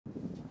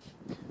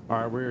All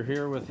right, we're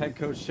here with head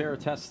coach Sarah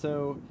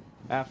Testo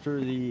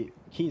after the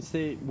Keene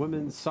State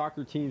women's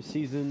soccer team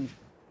season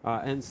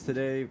ends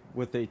today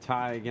with a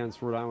tie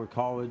against Rhode Island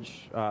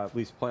College. At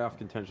least playoff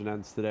contention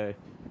ends today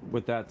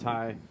with that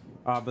tie.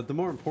 But the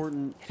more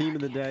important theme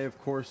of the day, of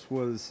course,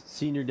 was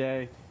senior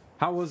day.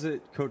 How was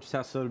it, Coach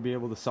Testo, to be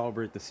able to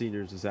celebrate the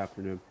seniors this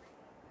afternoon?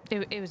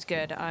 It was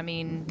good. I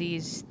mean,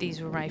 these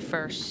were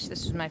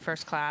this was my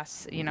first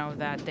class,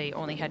 that they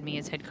only had me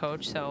as head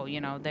coach. So,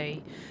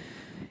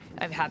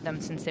 I've had them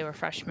since they were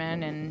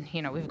freshmen, and,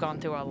 we've gone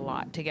through a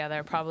lot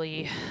together,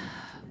 probably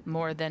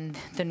more than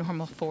the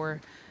normal four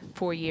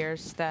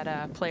years that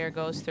a player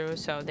goes through.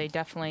 So they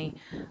definitely,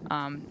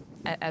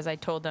 as I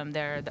told them,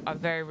 they're a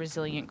very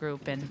resilient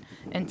group, and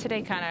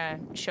today kind of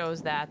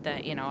shows that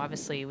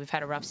obviously we've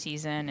had a rough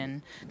season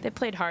and they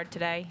played hard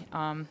today.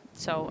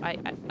 So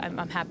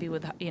I'm happy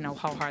with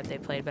how hard they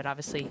played, but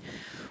obviously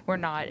we're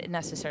not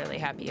necessarily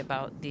happy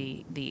about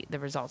the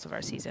results of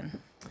our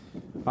season.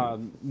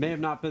 May have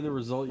not been the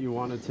result you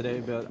wanted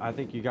today, but I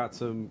think you got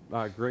some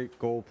great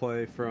goal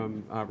play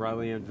from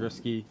Riley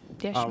Andriski.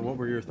 Yeah, what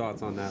were your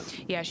thoughts on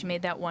that? Yeah, she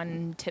made that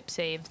one tip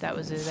save. That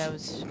was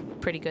a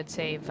pretty good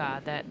save.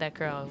 That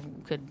girl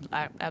could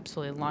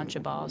absolutely launch a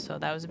ball, so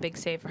that was a big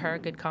save for her.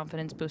 Good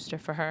confidence booster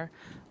for her.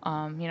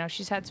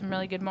 She's had some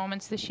really good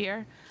moments this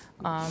year.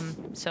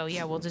 So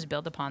yeah, we'll just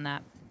build upon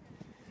that.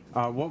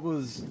 What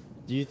was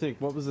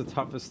the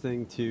toughest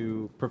thing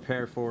to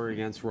prepare for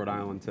against Rhode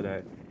Island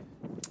today?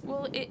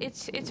 Well,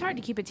 it's hard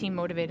to keep a team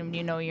motivated when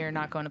you're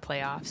not going to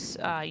playoffs.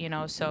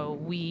 So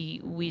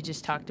we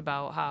just talked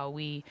about how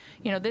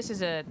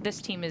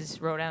this team is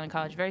Rhode Island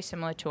College, very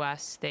similar to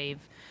us. They've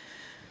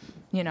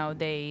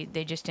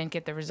they just didn't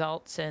get the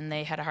results, and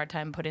they had a hard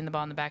time putting the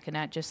ball in the back of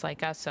net just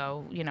like us.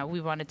 So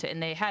we wanted to,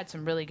 and they had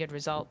some really good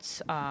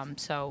results.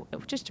 So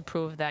just to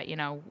prove that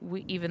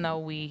even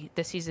though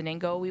the season didn't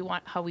go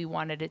how we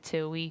wanted it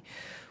to,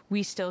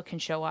 we still can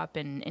show up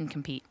and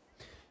compete.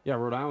 Yeah,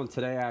 Rhode Island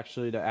today,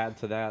 actually, to add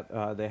to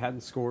that, they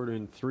hadn't scored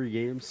in 3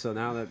 games, so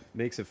now that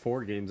makes it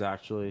 4 games,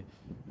 actually,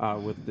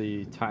 with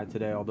the tie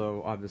today,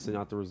 although obviously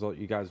not the result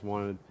you guys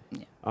wanted.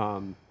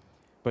 Yeah.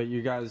 But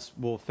you guys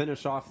will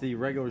finish off the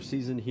regular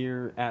season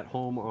here at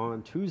home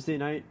on Tuesday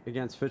night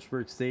against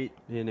Fitchburg State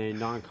in a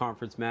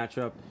non-conference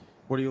matchup.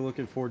 What are you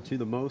looking forward to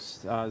the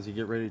most as you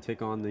get ready to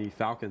take on the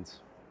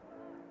Falcons?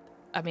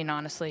 I mean,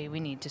 honestly, we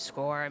need to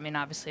score. I mean,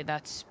 obviously,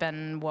 that's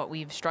been what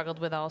we've struggled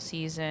with all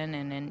season,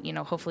 and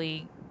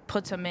hopefully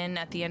puts them in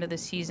at the end of the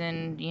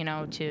season,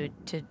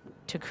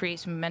 to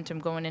create some momentum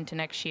going into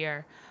next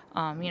year.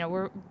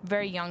 We're a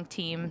very young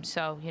team,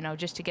 so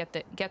just to get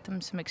them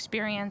some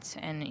experience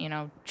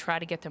and try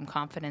to get them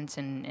confidence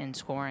in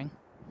scoring.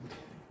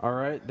 All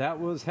right, that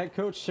was head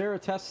coach Sarah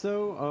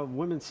Testo of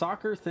women's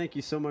soccer. Thank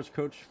you so much,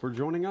 Coach, for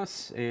joining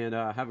us, and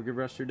have a good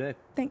rest of your day.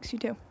 Thanks, you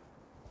too.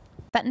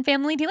 Fenton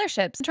Family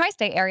Dealerships, the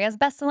Tri-State area's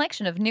best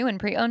selection of new and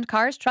pre-owned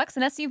cars, trucks,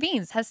 and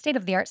SUVs, has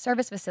state-of-the-art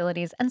service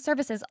facilities and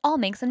services all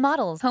makes and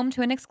models. Home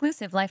to an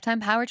exclusive lifetime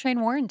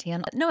powertrain warranty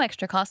at no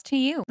extra cost to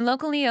you.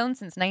 Locally owned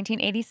since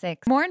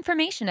 1986. More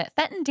information at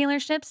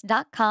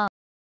fentondealerships.com.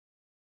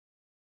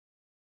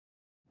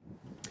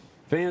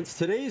 Fans,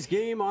 today's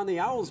game on the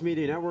Owls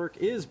Media Network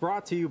is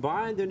brought to you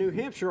by the New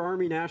Hampshire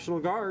Army National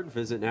Guard.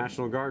 Visit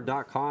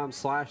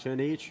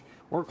nationalguard.com/NH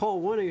or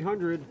call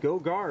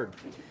 1-800-GO-GUARD.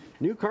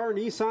 New Car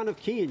Nissan of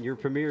Keene, your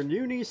premier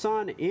new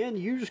Nissan and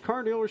used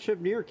car dealership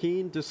near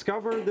Keene.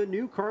 Discover the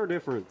new car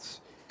difference.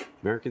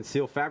 American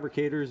Steel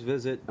Fabricators,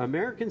 visit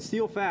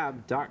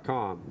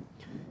americansteelfab.com.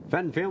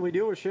 Fenton Family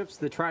Dealerships,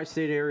 the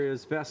tri-state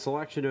area's best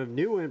selection of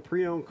new and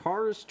pre-owned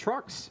cars,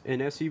 trucks,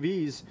 and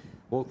SUVs,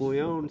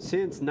 locally owned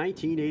since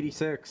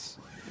 1986.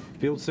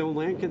 Fieldstone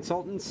Land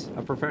Consultants,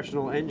 a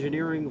professional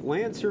engineering,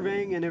 land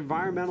surveying, and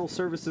environmental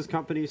services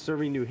company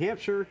serving New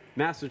Hampshire,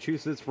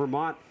 Massachusetts,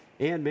 Vermont,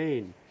 and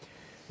Maine.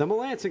 The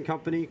Melanson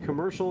Company,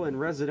 commercial and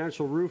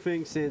residential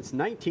roofing since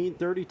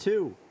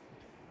 1932.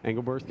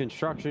 Engelberth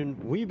Construction,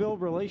 we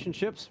build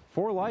relationships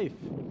for life.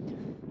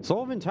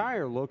 Sullivan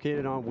Tire,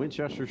 located on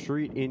Winchester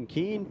Street in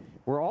Keene.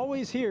 We're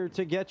always here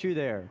to get you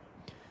there.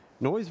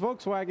 Noise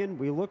Volkswagen,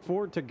 we look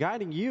forward to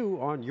guiding you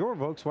on your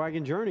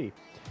Volkswagen journey.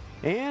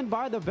 And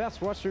by the Best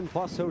Western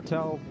Plus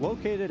Hotel,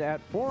 located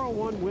at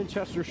 401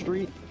 Winchester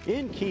Street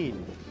in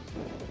Keene.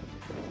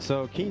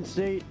 So Keene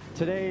State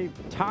today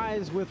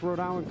ties with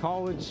Rhode Island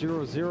College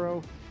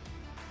 0-0.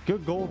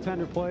 Good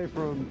goaltender play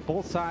from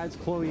both sides,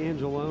 Chloe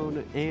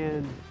Angelone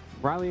and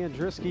Riley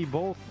Andriski,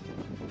 both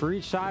for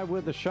each side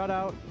with a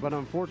shutout. But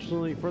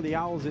unfortunately for the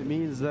Owls, it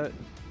means that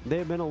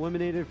they've been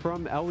eliminated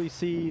from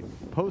LEC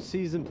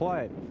postseason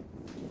play.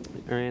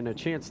 And a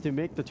chance to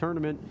make the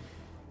tournament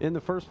in the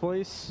first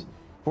place.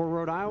 For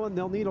Rhode Island,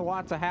 they'll need a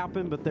lot to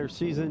happen, but their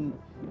season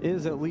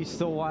is at least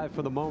still alive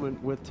for the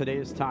moment with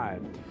today's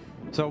tie.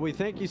 So we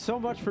thank you so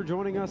much for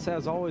joining us,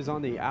 as always,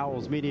 on the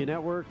Owls Media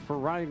Network. For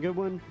Ryan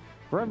Goodwin,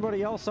 for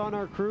everybody else on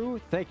our crew,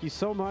 thank you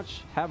so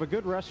much. Have a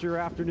good rest of your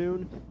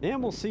afternoon,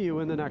 and we'll see you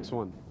in the next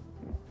one.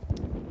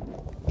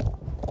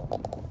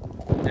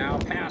 Now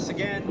pass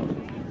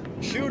again.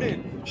 Shoot it.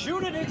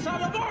 Shoot it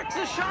inside the box.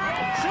 A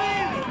shot.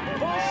 Save.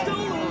 Still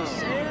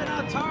loose, and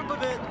on top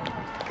of it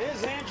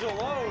is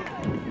Angelone.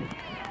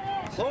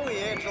 Chloe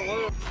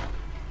Angelone.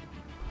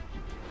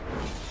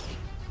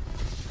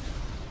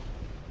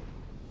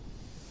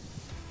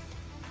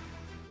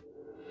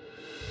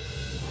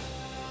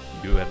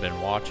 You have been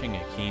watching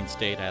a Keene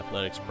State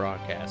Athletics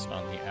broadcast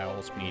on the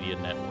Owls Media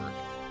Network.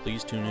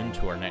 Please tune in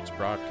to our next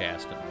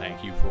broadcast, and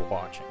thank you for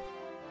watching.